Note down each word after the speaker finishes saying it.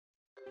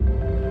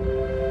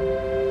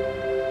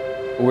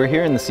We're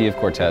here in the Sea of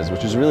Cortez,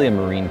 which is really a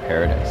marine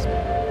paradise.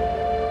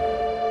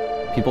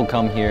 People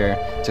come here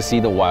to see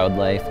the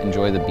wildlife,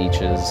 enjoy the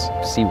beaches,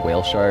 see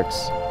whale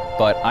sharks,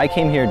 but I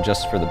came here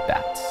just for the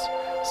bats.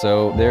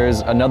 So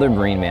there's another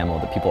marine mammal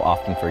that people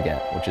often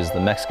forget, which is the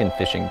Mexican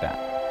fishing bat.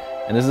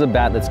 And this is a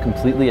bat that's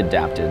completely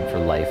adapted for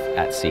life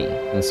at sea.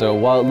 And so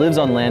while it lives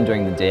on land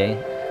during the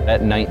day,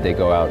 at night they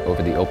go out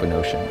over the open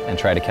ocean and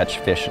try to catch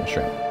fish and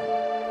shrimp.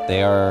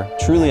 They are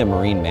truly a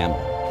marine mammal,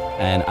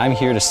 and I'm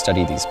here to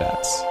study these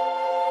bats.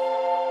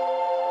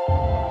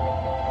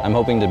 I'm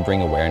hoping to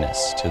bring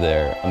awareness to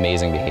their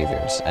amazing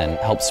behaviors and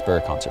help spur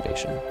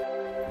conservation.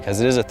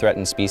 Because it is a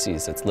threatened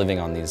species that's living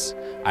on these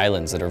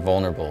islands that are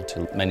vulnerable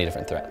to many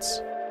different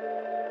threats.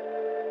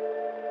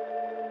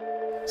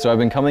 So I've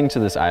been coming to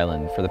this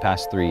island for the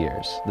past 3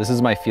 years. This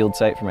is my field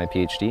site for my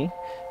PhD,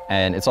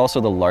 and it's also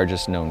the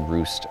largest known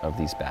roost of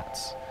these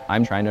bats.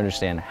 I'm trying to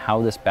understand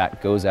how this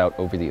bat goes out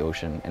over the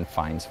ocean and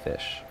finds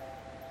fish.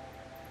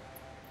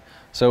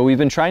 So we've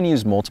been trying to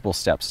use multiple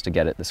steps to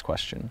get at this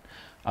question.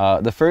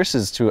 The first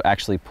is to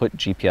actually put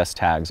GPS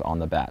tags on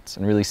the bats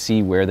and really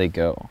see where they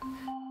go.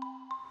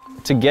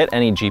 To get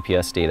any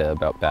GPS data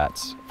about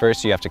bats,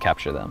 first you have to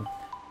capture them.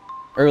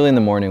 Early in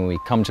the morning, we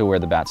come to where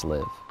the bats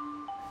live.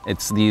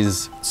 It's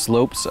these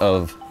slopes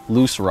of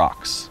loose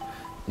rocks.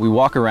 We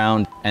walk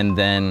around and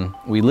then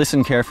we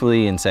listen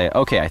carefully and say,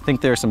 okay, I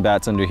think there are some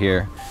bats under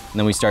here. And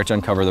then we start to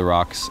uncover the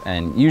rocks,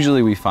 and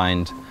usually we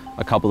find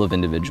a couple of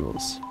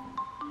individuals.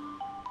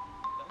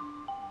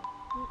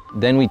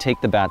 Then we take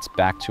the bats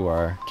back to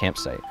our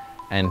campsite.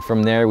 And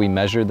from there we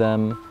measure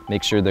them,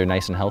 make sure they're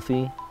nice and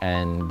healthy,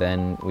 and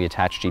then we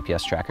attach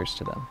GPS trackers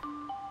to them.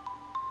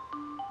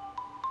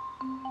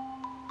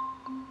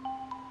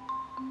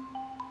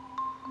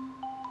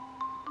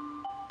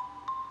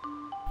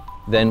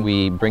 Then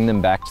we bring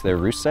them back to their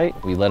roost site.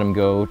 We let them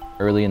go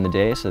early in the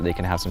day so that they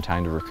can have some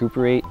time to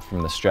recuperate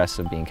from the stress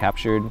of being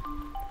captured.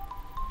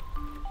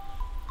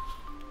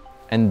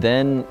 And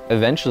then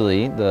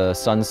eventually the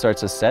sun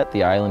starts to set,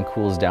 the island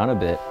cools down a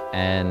bit,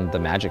 and the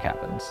magic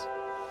happens.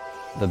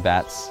 The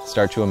bats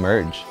start to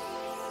emerge.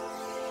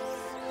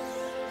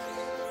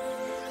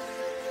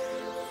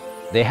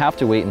 They have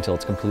to wait until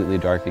it's completely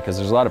dark because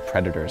there's a lot of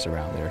predators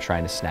around that are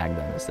trying to snag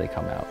them as they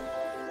come out.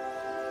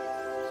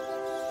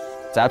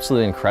 It's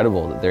absolutely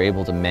incredible that they're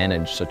able to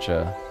manage such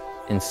an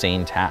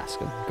insane task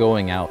of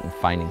going out and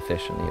finding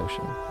fish in the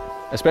ocean,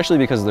 especially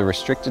because they're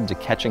restricted to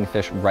catching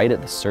fish right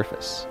at the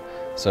surface.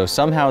 So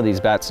somehow these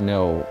bats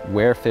know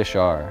where fish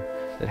are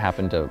that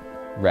happen to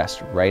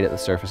rest right at the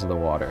surface of the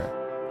water.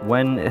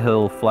 When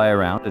he'll fly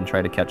around and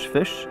try to catch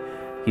fish,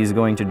 he's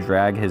going to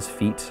drag his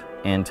feet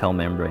and tail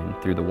membrane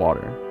through the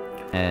water.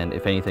 And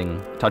if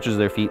anything touches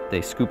their feet,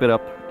 they scoop it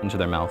up into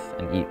their mouth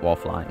and eat while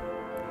flying.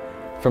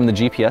 From the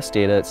GPS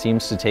data, it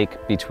seems to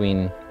take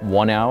between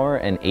 1 hour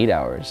and 8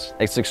 hours.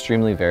 It's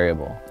extremely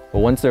variable. But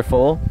once they're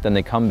full, then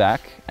they come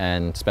back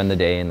and spend the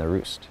day in the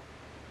roost.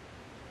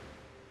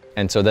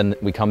 And so then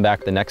we come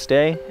back the next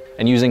day,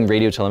 and using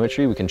radio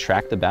telemetry, we can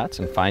track the bats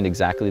and find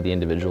exactly the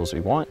individuals we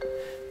want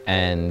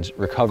and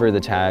recover the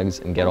tags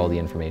and get all the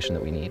information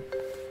that we need.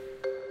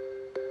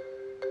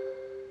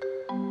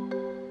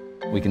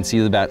 We can see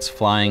the bats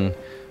flying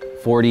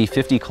 40,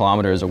 50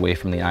 kilometers away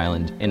from the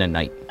island in a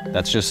night.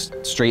 That's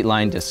just straight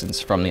line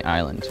distance from the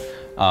island.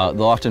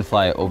 They'll often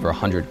fly over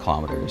 100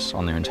 kilometers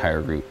on their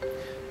entire route,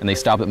 and they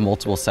stop at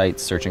multiple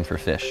sites searching for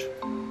fish.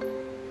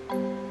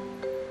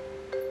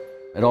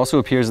 It also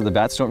appears that the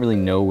bats don't really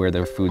know where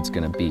their food's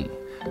going to be.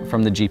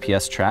 From the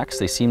GPS tracks,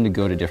 they seem to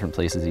go to different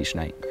places each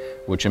night,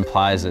 which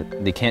implies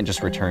that they can't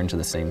just return to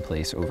the same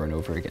place over and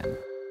over again.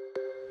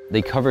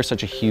 They cover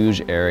such a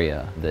huge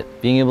area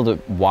that being able to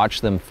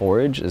watch them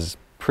forage is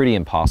pretty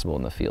impossible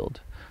in the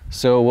field.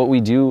 So what we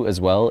do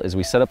as well is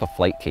we set up a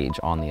flight cage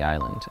on the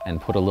island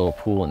and put a little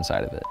pool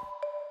inside of it.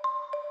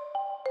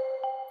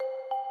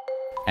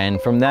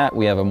 And from that,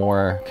 we have a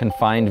more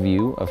confined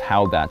view of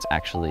how bats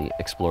actually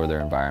explore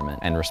their environment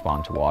and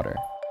respond to water.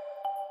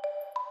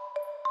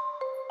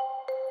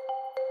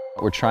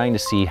 We're trying to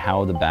see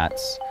how the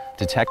bats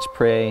detect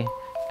prey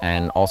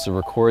and also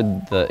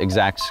record the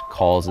exact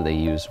calls that they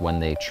use when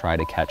they try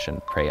to catch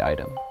a prey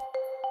item.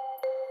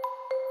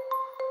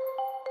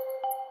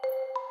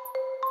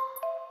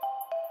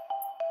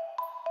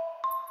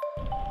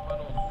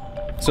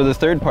 So the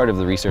third part of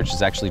the research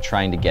is actually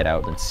trying to get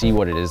out and see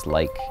what it is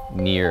like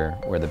near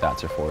where the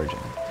bats are foraging.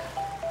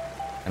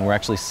 And we're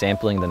actually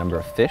sampling the number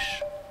of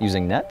fish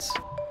using nets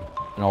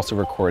and also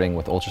recording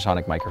with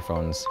ultrasonic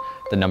microphones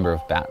the number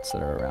of bats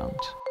that are around.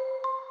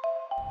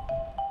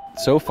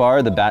 So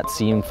far, the bats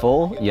seem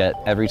full, yet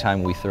every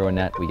time we throw a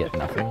net, we get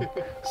nothing.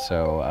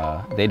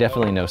 So they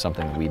definitely know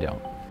something that we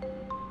don't.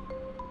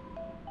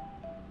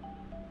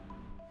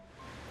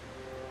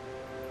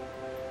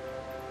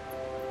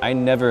 I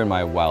never in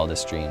my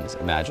wildest dreams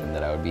imagined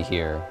that I would be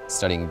here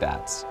studying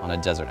bats on a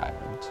desert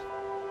island.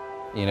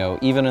 You know,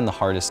 even in the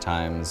hardest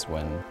times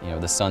when,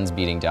 the sun's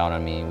beating down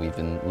on me, we've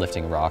been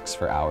lifting rocks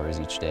for hours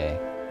each day.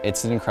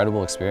 It's an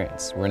incredible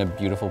experience. We're in a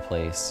beautiful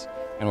place,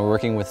 and we're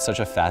working with such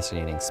a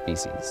fascinating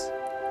species.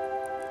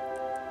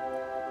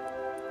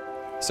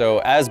 So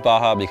as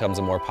Baja becomes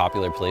a more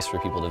popular place for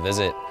people to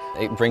visit,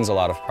 it brings a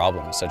lot of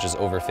problems, such as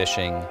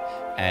overfishing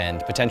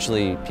and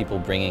potentially people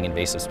bringing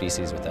invasive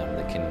species with them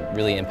that can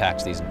really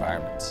impact these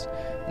environments.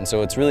 And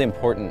so it's really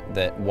important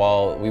that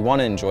while we want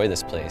to enjoy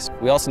this place,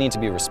 we also need to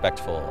be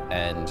respectful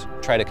and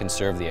try to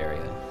conserve the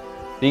area.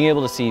 Being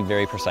able to see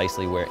very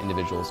precisely where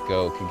individuals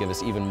go could give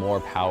us even more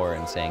power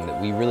in saying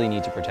that we really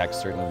need to protect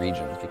certain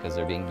regions because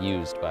they're being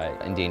used by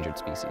endangered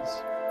species.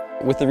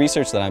 With the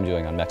research that I'm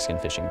doing on Mexican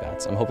fishing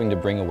bats, I'm hoping to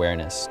bring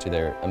awareness to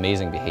their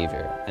amazing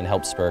behavior and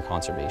help spur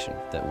conservation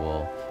that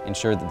will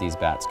ensure that these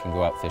bats can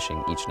go out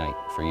fishing each night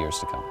for years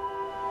to come.